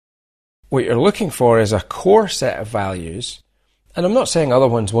what you're looking for is a core set of values. And I'm not saying other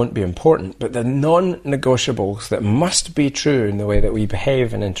ones won't be important, but the non-negotiables that must be true in the way that we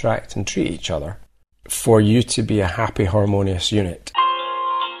behave and interact and treat each other for you to be a happy, harmonious unit.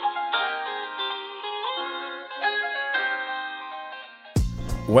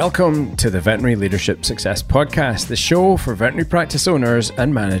 Welcome to the Veterinary Leadership Success Podcast, the show for veterinary practice owners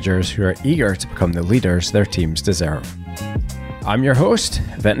and managers who are eager to become the leaders their teams deserve. I'm your host,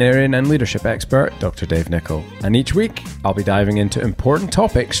 veterinarian and leadership expert, Dr. Dave Nichol, and each week I'll be diving into important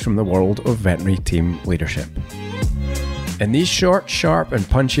topics from the world of veterinary team leadership. In these short, sharp and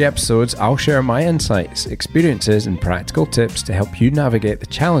punchy episodes, I'll share my insights, experiences and practical tips to help you navigate the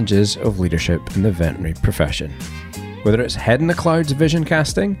challenges of leadership in the veterinary profession. Whether it's head in the clouds vision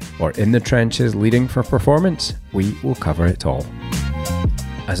casting or in the trenches leading for performance, we will cover it all.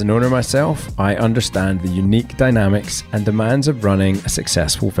 As an owner myself, I understand the unique dynamics and demands of running a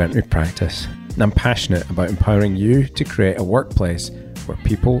successful veterinary practice, and I'm passionate about empowering you to create a workplace where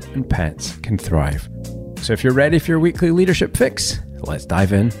people and pets can thrive. So if you're ready for your weekly leadership fix, let's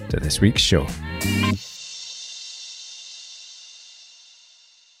dive into this week's show.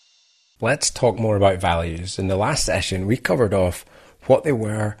 Let's talk more about values. In the last session, we covered off what they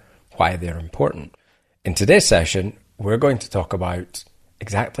were, why they're important. In today's session, we're going to talk about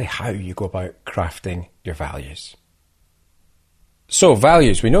exactly how you go about crafting your values. So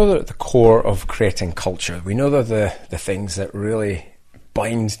values, we know they're at the core of creating culture. We know they're the things that really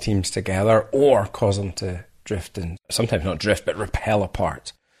bind teams together or cause them to drift and sometimes not drift, but repel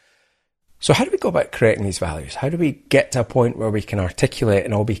apart. So how do we go about creating these values? How do we get to a point where we can articulate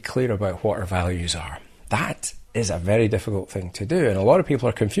and all be clear about what our values are? That is a very difficult thing to do, and a lot of people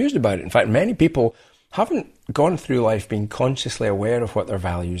are confused about it. In fact, many people haven't gone through life being consciously aware of what their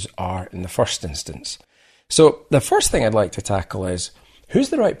values are in the first instance. So the first thing I'd like to tackle is, who's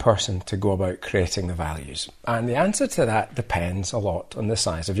the right person to go about creating the values? And the answer to that depends a lot on the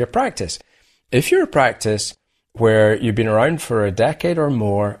size of your practice. If you're a practice where you've been around for a decade or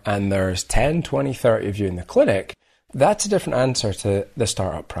more and there's 10, 20, 30 of you in the clinic, that's a different answer to the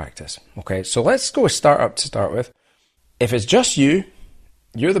startup practice. Okay, so let's go with startup to start with. If it's just you,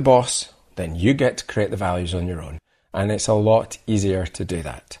 you're the boss, then you get to create the values on your own. And it's a lot easier to do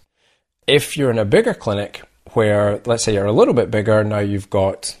that. If you're in a bigger clinic where, let's say you're a little bit bigger, now you've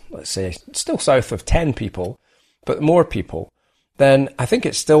got, let's say, still south of 10 people, but more people, then I think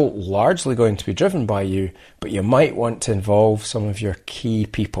it's still largely going to be driven by you, but you might want to involve some of your key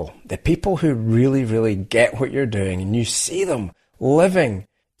people, the people who really, really get what you're doing and you see them living,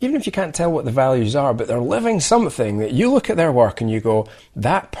 even if you can't tell what the values are, but they're living something that you look at their work and you go,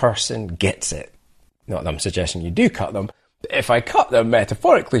 that person gets it. Not that I'm suggesting you do cut them, but if I cut them,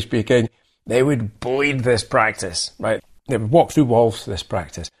 metaphorically speaking, they would bleed this practice, right? They would walk through walls for this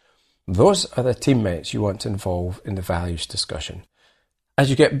practice. Those are the teammates you want to involve in the values discussion. As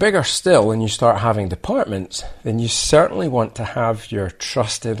you get bigger still and you start having departments, then you certainly want to have your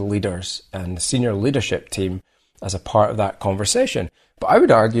trusted leaders and the senior leadership team as a part of that conversation. But I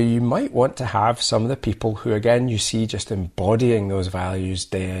would argue you might want to have some of the people who, again, you see just embodying those values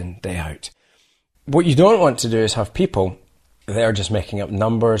day in, day out. What you don't want to do is have people, they're just making up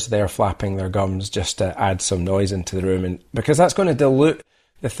numbers, they're flapping their gums just to add some noise into the room, and because that's going to dilute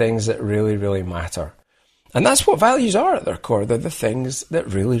the things that really, really matter. And that's what values are at their core. They're the things that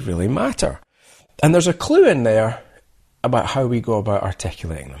really, really matter. And there's a clue in there about how we go about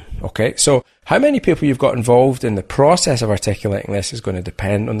articulating them. Okay, so how many people you've got involved in the process of articulating this is going to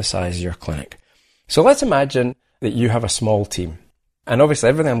depend on the size of your clinic. So let's imagine that you have a small team. And obviously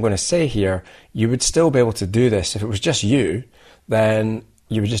everything I'm going to say here, you would still be able to do this. If it was just you, then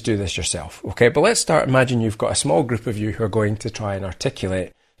you would just do this yourself. Okay, but let's imagine you've got a small group of you who are going to try and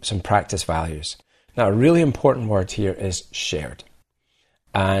articulate some practice values. Now, a really important word here is shared.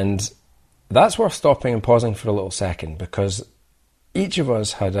 And that's worth stopping and pausing for a little second, because each of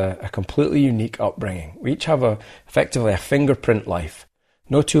us had a completely unique upbringing. We each have effectively a fingerprint life.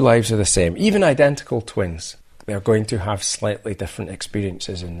 No two lives are the same. Even identical twins, they're going to have slightly different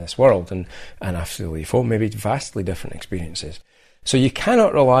experiences in this world, and after they leave home, maybe vastly different experiences. So you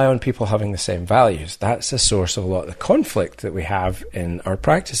cannot rely on people having the same values. That's the source of a lot of the conflict that we have in our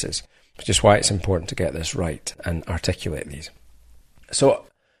practices, which is why it's important to get this right and articulate these. So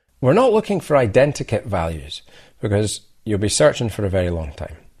we're not looking for identikit values, because you'll be searching for a very long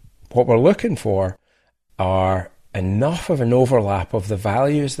time. What we're looking for are enough of an overlap of the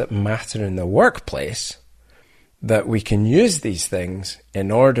values that matter in the workplace that we can use these things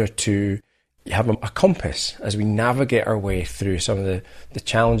in order to have a compass as we navigate our way through some of the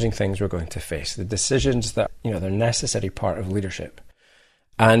challenging things we're going to face, the decisions that, they're a necessary part of leadership.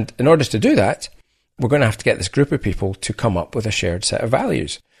 And in order to do that, we're going to have to get this group of people to come up with a shared set of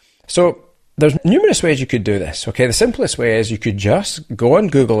values. So there's numerous ways you could do this. Okay, the simplest way is you could just go on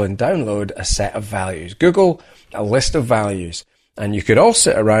Google and download a set of values. Google a list of values. And you could all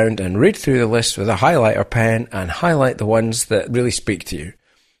sit around and read through the list with a highlighter pen and highlight the ones that really speak to you.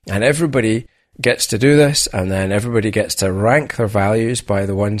 And everybody gets to do this, and then everybody gets to rank their values by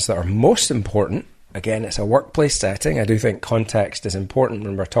the ones that are most important. Again, it's a workplace setting. I do think context is important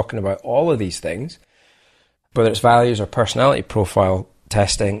when we're talking about all of these things. Whether it's values or personality profile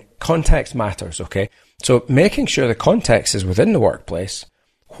testing, context matters, okay? So making sure the context is within the workplace.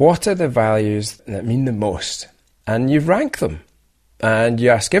 What are the values that mean the most? And you rank them. And you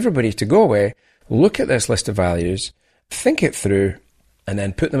ask everybody to go away, look at this list of values, think it through, and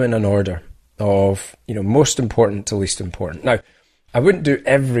then put them in an order of, most important to least important. Now, I wouldn't do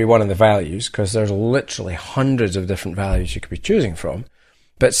every one of the values because there's literally hundreds of different values you could be choosing from.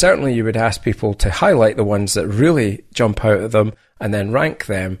 But certainly you would ask people to highlight the ones that really jump out at them and then rank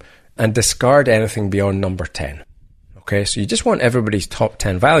them and discard anything beyond number 10. Okay, so you just want everybody's top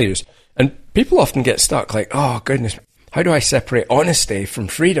 10 values. And people often get stuck like, oh goodness, how do I separate honesty from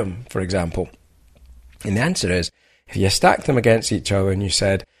freedom, for example? And the answer is, if you stack them against each other and you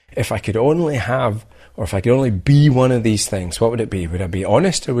said, if I could only have, or if I could only be one of these things, what would it be? Would I be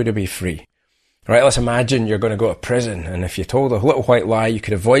honest or would I be free? Right, let's imagine you're going to go to prison, and if you told a little white lie, you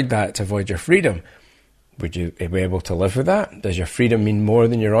could avoid that to avoid your freedom. Would you be able to live with that? Does your freedom mean more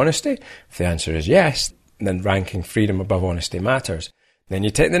than your honesty? If the answer is yes, then ranking freedom above honesty matters. Then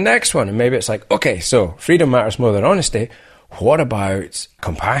you take the next one, and maybe it's like, okay, so freedom matters more than honesty. What about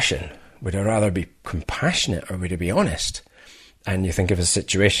compassion? Would I rather be compassionate or would I be honest? And you think of a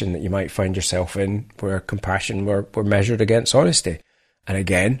situation that you might find yourself in where compassion were measured against honesty. And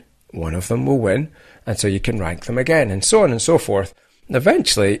again, one of them will win, and so you can rank them again, and so on and so forth. And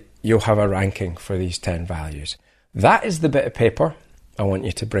eventually, you'll have a ranking for these 10 values. That is the bit of paper I want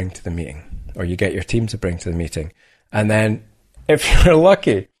you to bring to the meeting, or you get your team to bring to the meeting. And then, if you're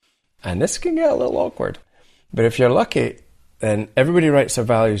lucky, and this can get a little awkward, but if you're lucky, then everybody writes their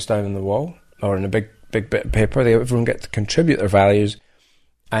values down on the wall, or in a big bit of paper. Everyone gets to contribute their values,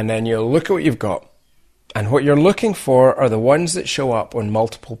 and then you look at what you've got. And what you're looking for are the ones that show up on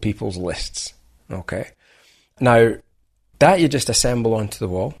multiple people's lists. Okay. Now, that you just assemble onto the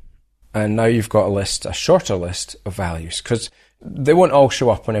wall. And now you've got a shorter list of values, because they won't all show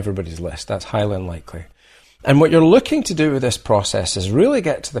up on everybody's list. That's highly unlikely. And what you're looking to do with this process is really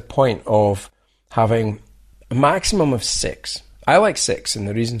get to the point of having a maximum of 6. I like 6, and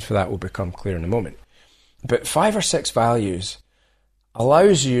the reasons for that will become clear in a moment. But 5 or 6 values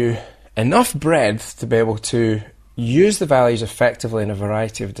allows you enough breadth to be able to use the values effectively in a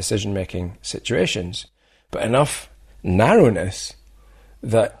variety of decision-making situations, but enough narrowness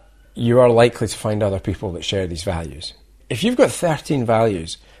that you are likely to find other people that share these values. If you've got 13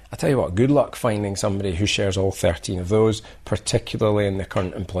 values, I tell you what, good luck finding somebody who shares all 13 of those, particularly in the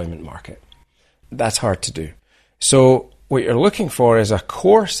current employment market. That's hard to do. So what you're looking for is a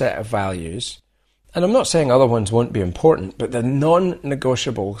core set of values. And I'm not saying other ones won't be important, but the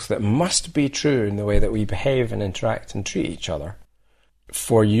non-negotiables that must be true in the way that we behave and interact and treat each other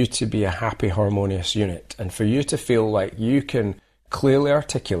for you to be a happy, harmonious unit, and for you to feel like you can clearly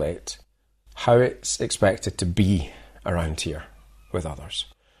articulate how it's expected to be around here with others.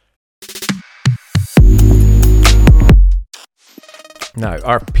 Now,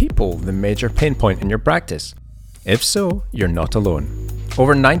 are people the major pain point in your practice? If so, you're not alone.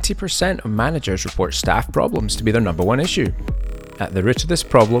 Over 90% of managers report staff problems to be their number one issue. At the root of this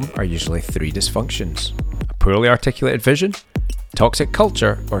problem are usually 3 dysfunctions: a poorly articulated vision, toxic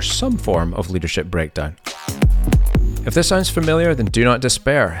culture, or some form of leadership breakdown. If this sounds familiar, then do not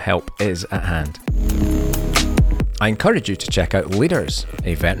despair, help is at hand. I encourage you to check out Leaders,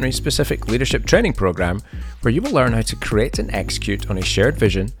 a veterinary-specific leadership training program where you will learn how to create and execute on a shared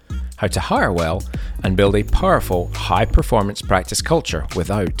vision, how to hire well, and build a powerful, high-performance practice culture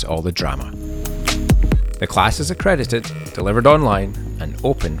without all the drama. The class is accredited, delivered online, and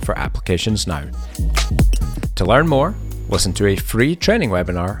open for applications now. To learn more, listen to a free training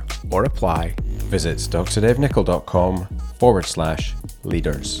webinar, or apply, visit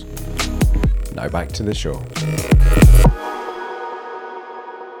drdavenicol.com/leaders. Now back to the show.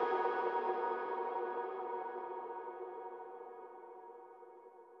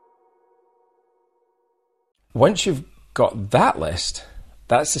 Once you've got that list,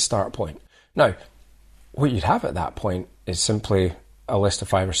 that's the start point. Now, what you'd have at that point is simply a list of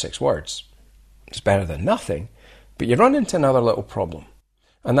 5 or 6 words. It's better than nothing, but you run into another little problem.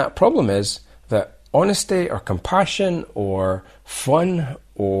 And that problem is that honesty or compassion or fun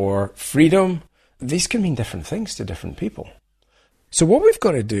or freedom. These can mean different things to different people. So what we've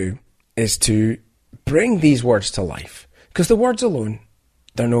got to do is to bring these words to life, because the words alone,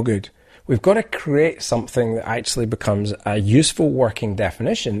 they're no good. We've got to create something that actually becomes a useful working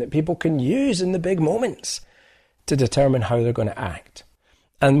definition that people can use in the big moments to determine how they're going to act.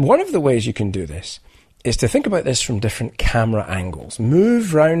 And one of the ways you can do this is to think about this from different camera angles.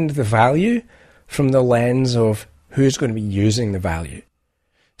 Move round the value from the lens of who's going to be using the value.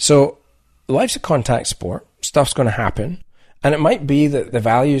 So life's a contact sport. Stuff's going to happen. And it might be that the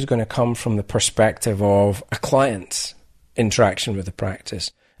value is going to come from the perspective of a client's interaction with the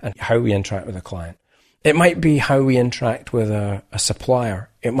practice and how we interact with a client. It might be how we interact with a supplier.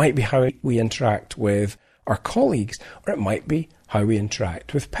 It might be how we interact with our colleagues, or it might be how we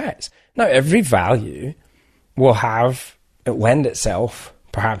interact with pets. Now, every value will lend itself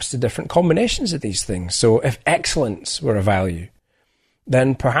perhaps to different combinations of these things. So if excellence were a value,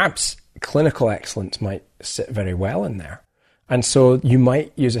 then perhaps clinical excellence might sit very well in there. And so you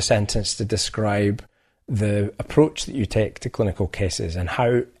might use a sentence to describe the approach that you take to clinical cases and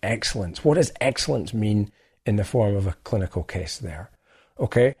how excellence, what does excellence mean in the form of a clinical case there?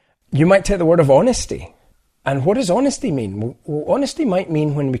 Okay. You might take the word of honesty. And what does honesty mean? Well, honesty might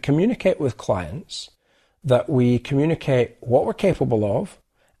mean when we communicate with clients that we communicate what we're capable of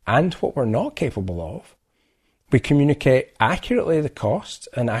and what we're not capable of. We communicate accurately the costs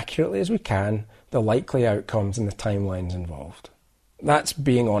and accurately as we can the likely outcomes and the timelines involved. That's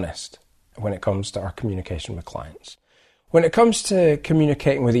being honest when it comes to our communication with clients. When it comes to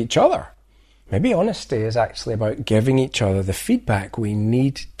communicating with each other, maybe honesty is actually about giving each other the feedback we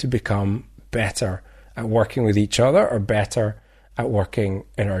need to become better at working with each other or better at working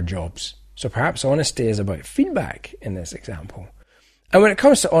in our jobs. So perhaps honesty is about feedback in this example. And when it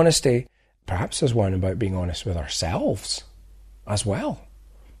comes to honesty, perhaps there's one about being honest with ourselves as well.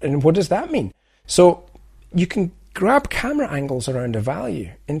 And what does that mean? So you can grab camera angles around a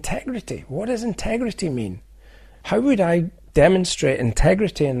value. Integrity. What does integrity mean? How would I demonstrate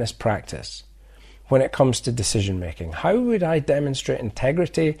integrity in this practice when it comes to decision making? How would I demonstrate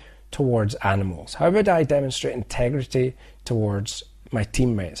integrity towards animals? How would I demonstrate integrity towards my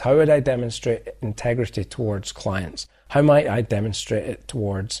teammates? How would I demonstrate integrity towards clients? How might I demonstrate it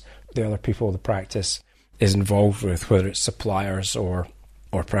towards the other people the practice is involved with, whether it's suppliers or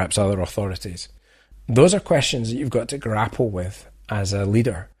perhaps other authorities? Those are questions that you've got to grapple with as a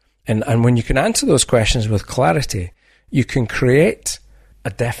leader. And when you can answer those questions with clarity, you can create a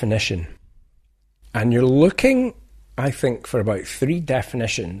definition. And you're looking, I think, for about 3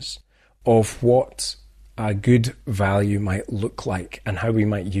 definitions of what a good value might look like and how we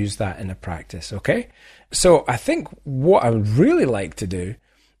might use that in a practice, okay? So I think what I would really like to do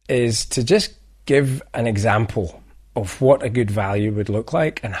is to just give an example of what a good value would look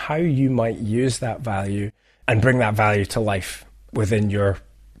like and how you might use that value and bring that value to life within your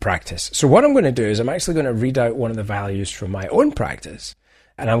practice. So what I'm going to do is I'm actually going to read out one of the values from my own practice,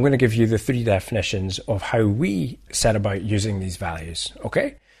 and I'm going to give you the 3 definitions of how we set about using these values,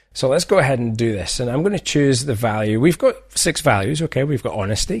 okay? So let's go ahead and do this. And I'm going to choose the value. We've got 6 values, okay? We've got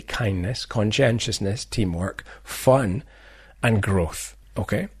honesty, kindness, conscientiousness, teamwork, fun, and growth,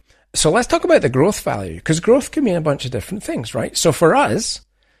 okay? So let's talk about the growth value, because growth can mean a bunch of different things, right? So for us,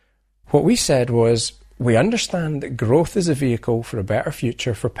 what we said was we understand that growth is a vehicle for a better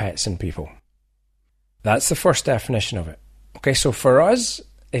future for pets and people. That's the first definition of it. Okay, so for us,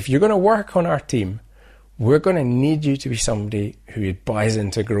 if you're going to work on our team, we're going to need you to be somebody who buys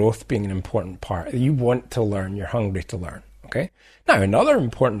into growth being an important part. You want to learn, you're hungry to learn, okay? Now, another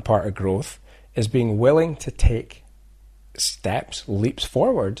important part of growth is being willing to take steps, leaps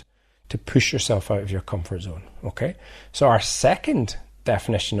forward to push yourself out of your comfort zone, okay? So our second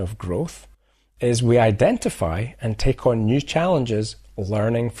definition of growth is we identify and take on new challenges,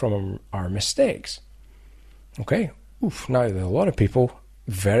 learning from our mistakes, okay? Now, there are a lot of people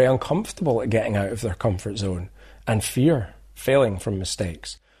very uncomfortable at getting out of their comfort zone and fear failing from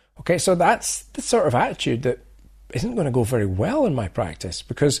mistakes. Okay, so that's the sort of attitude that isn't going to go very well in my practice,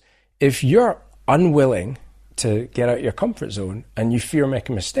 because if you're unwilling to get out of your comfort zone and you fear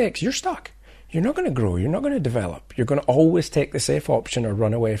making mistakes, you're stuck. You're not going to grow. You're not going to develop. You're going to always take the safe option or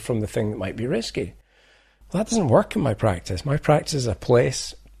run away from the thing that might be risky. Well, that doesn't work in my practice. My practice is a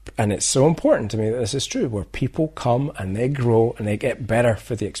place, and it's so important to me that this is true, where people come and they grow and they get better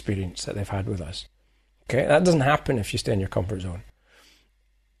for the experience that they've had with us. Okay, that doesn't happen if you stay in your comfort zone.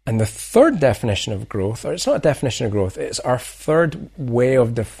 And the third definition of growth, or it's not a definition of growth, it's our third way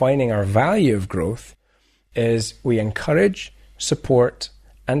of defining our value of growth, is we encourage, support,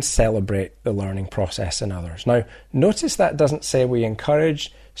 and celebrate the learning process in others. Now, notice that doesn't say we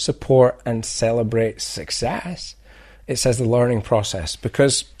encourage, support, and celebrate success. It says the learning process,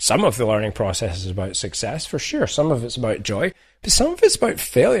 because some of the learning process is about success, for sure. Some of it's about joy, but some of it's about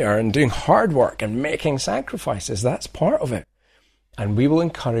failure and doing hard work and making sacrifices. That's part of it. And we will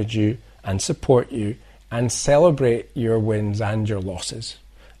encourage you and support you and celebrate your wins and your losses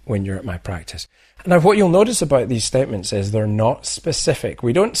when you're at my practice. Now, what you'll notice about these statements is they're not specific.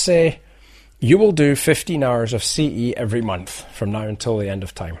 We don't say, you will do 15 hours of CE every month from now until the end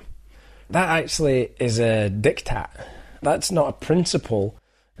of time. That actually is a diktat. That's not a principle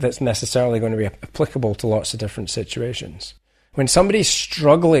that's necessarily going to be applicable to lots of different situations. When somebody's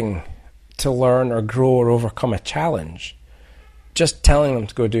struggling to learn or grow or overcome a challenge, just telling them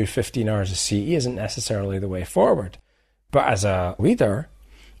to go do 15 hours of CE isn't necessarily the way forward. But as a leader,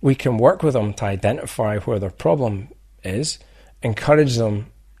 we can work with them to identify where their problem is, encourage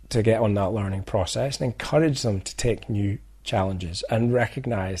them to get on that learning process, and encourage them to take new challenges and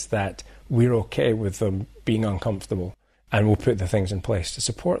recognize that we're okay with them being uncomfortable, and we'll put the things in place to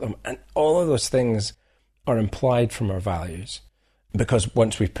support them. And all of those things are implied from our values, because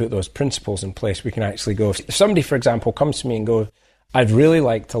once we've put those principles in place, we can actually go, if somebody, for example, comes to me and goes, I'd really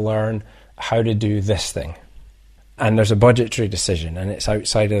like to learn how to do this thing, and there's a budgetary decision and it's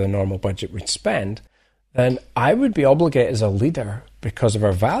outside of the normal budget we'd spend, then I would be obligated as a leader, because of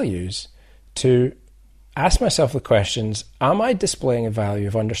our values, to ask myself the questions, am I displaying a value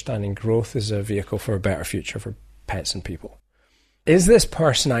of understanding growth as a vehicle for a better future for pets and people? Is this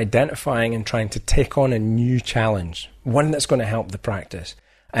person identifying and trying to take on a new challenge, one that's going to help the practice?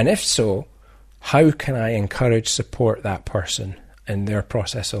 And if so, how can I encourage, support that person in their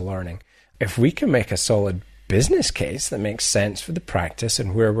process of learning? If we can make a solid business case that makes sense for the practice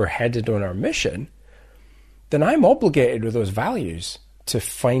and where we're headed on our mission, then I'm obligated with those values to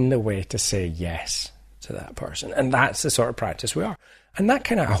find a way to say yes to that person. And that's the sort of practice we are. And that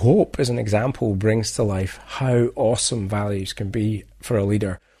kind of, I hope, as an example, brings to life how awesome values can be for a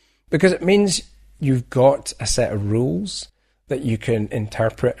leader. Because it means you've got a set of rules that you can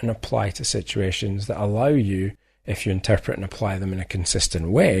interpret and apply to situations that allow you, if you interpret and apply them in a consistent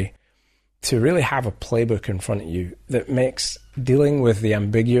way, to really have a playbook in front of you that makes dealing with the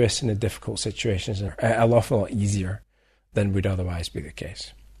ambiguous and the difficult situations an awful lot easier than would otherwise be the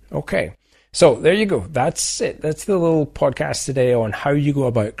case. Okay, so there you go. That's it. That's the little podcast today on how you go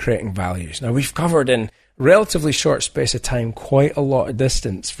about creating values. Now, we've covered in relatively short space of time quite a lot of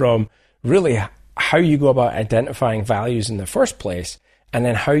distance from really how you go about identifying values in the first place, and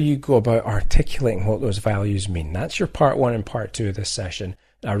then how you go about articulating what those values mean. That's your part one and part two of this session.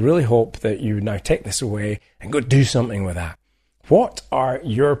 I really hope that you now take this away and go do something with that. What are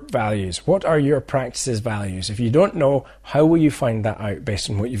your values? What are your practice's values? If you don't know, how will you find that out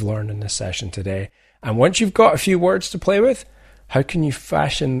based on what you've learned in this session today? And once you've got a few words to play with, how can you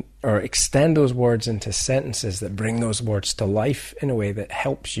fashion or extend those words into sentences that bring those words to life in a way that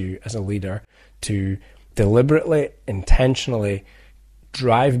helps you as a leader to deliberately, intentionally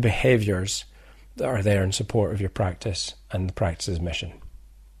drive behaviors that are there in support of your practice and the practice's mission?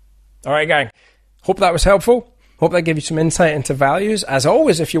 All right, gang. Hope that was helpful. Hope that gave you some insight into values. As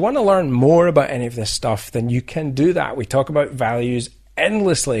always, if you want to learn more about any of this stuff, then you can do that. We talk about values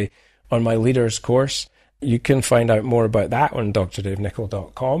endlessly on my Leaders course. You can find out more about that on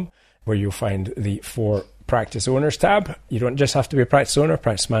drdavenicol.com, where you'll find the For Practice Owners tab. You don't just have to be a practice owner.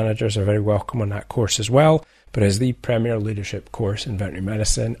 Practice managers are very welcome on that course as well. But it's the premier leadership course in veterinary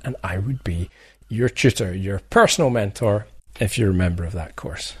medicine, and I would be your tutor, your personal mentor, if you're a member of that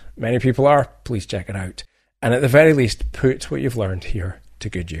course. Many people are. Please check it out. And at the very least, put what you've learned here to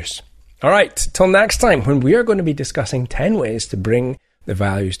good use. All right, till next time, when we are going to be discussing 10 ways to bring the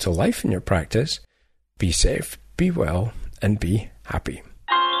values to life in your practice. Be safe, be well, and be happy.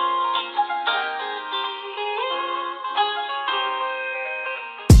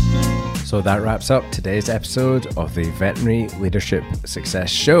 So that wraps up today's episode of the Veterinary Leadership Success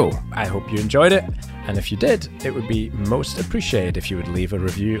Show. I hope you enjoyed it. And if you did, it would be most appreciated if you would leave a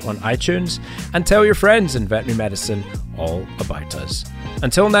review on iTunes and tell your friends in veterinary medicine all about us.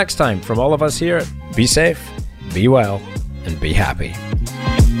 Until next time, from all of us here, be safe, be well, and be happy.